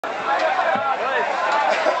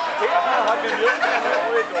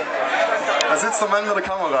Da sitzt der Mann mit der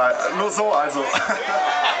Kamera. Nur so also.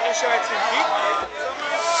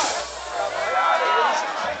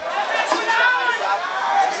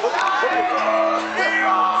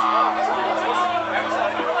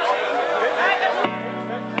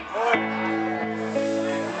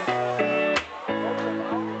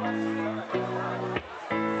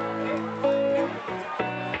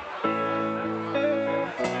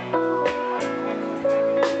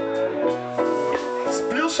 Das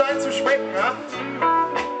Bier scheint zu schmecken, ja?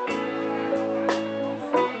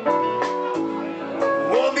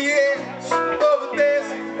 On the edge of a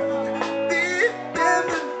desert, deep in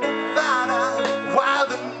the Nevada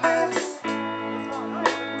wilderness,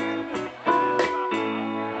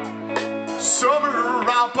 somewhere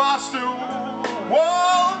around Boston,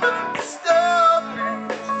 warm and stuffy,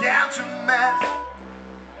 gouge mess.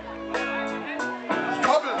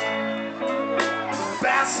 Couple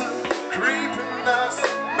bastards creeping us,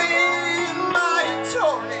 me and my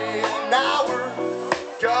Tony, and our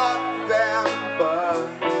goddamn bud.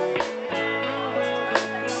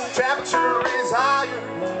 Temperature is higher,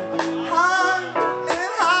 higher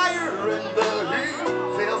and higher, and the heat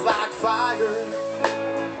feels like fire.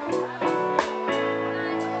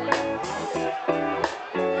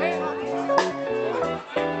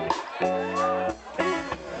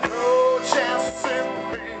 No chance of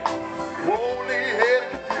sympathy, only hate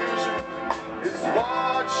and confusion is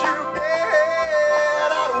what you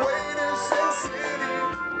get out of waiting Sin City.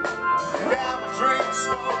 Have a drink,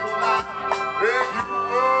 smoke a lot, and you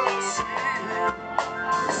won't see him.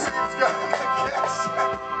 He's gonna catch you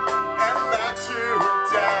and knock you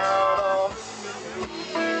down.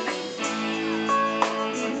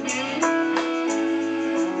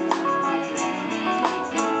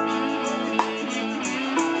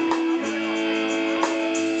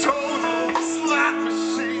 Total slot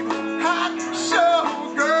machine, hot show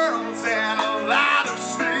girls, and a lot of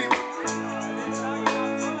steam.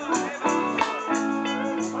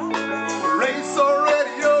 Race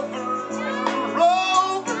already over,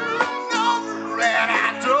 and I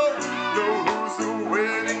don't know who's the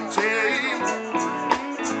winning team.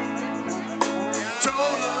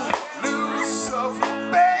 Total lose of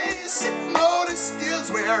basic motor skills,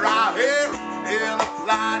 we're out here in the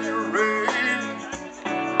blinding rain.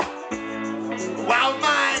 While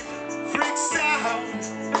mind freaks out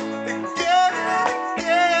again and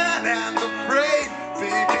again, and the brain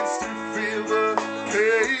begins to feel the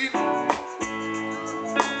pain.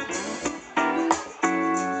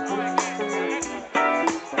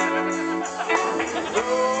 No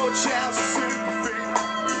chance of sympathy,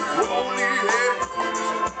 only hate and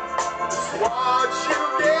confusion. It's what you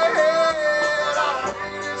get out of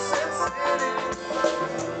waiting Sin City.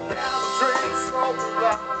 Down the train, smoke a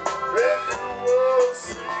lot, and you will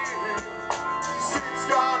see. He's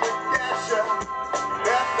gonna get you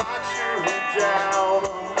and knock you down.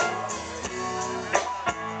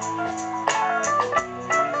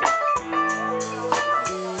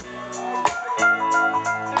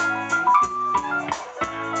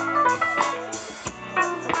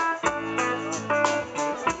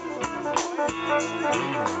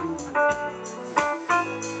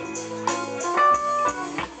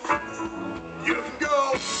 You can go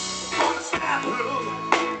on a snap hill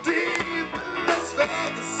deep in Las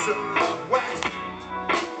Vegas in the west,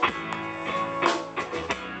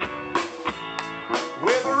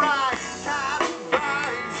 with the right kind of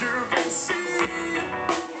eyes you can see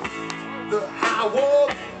the high wall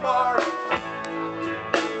mark.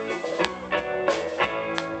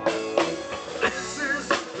 This is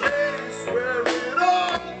the place where it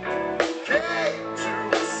all came to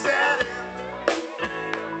a setting.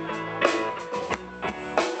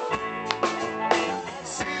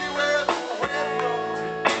 See where the wind blows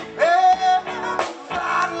and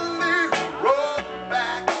finally roll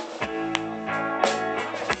back.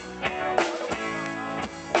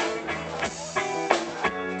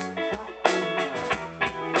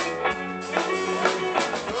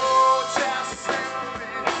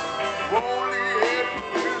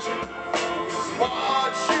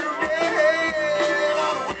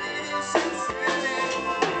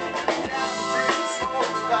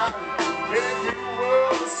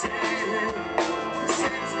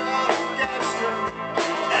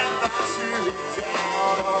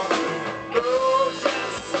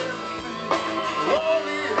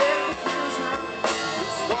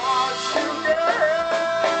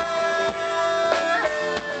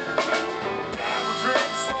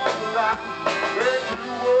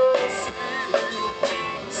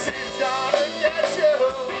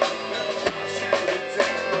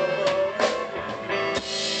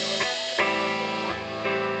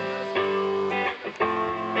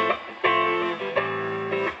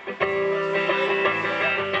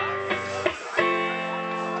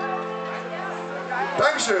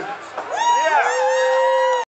 Dankeschön.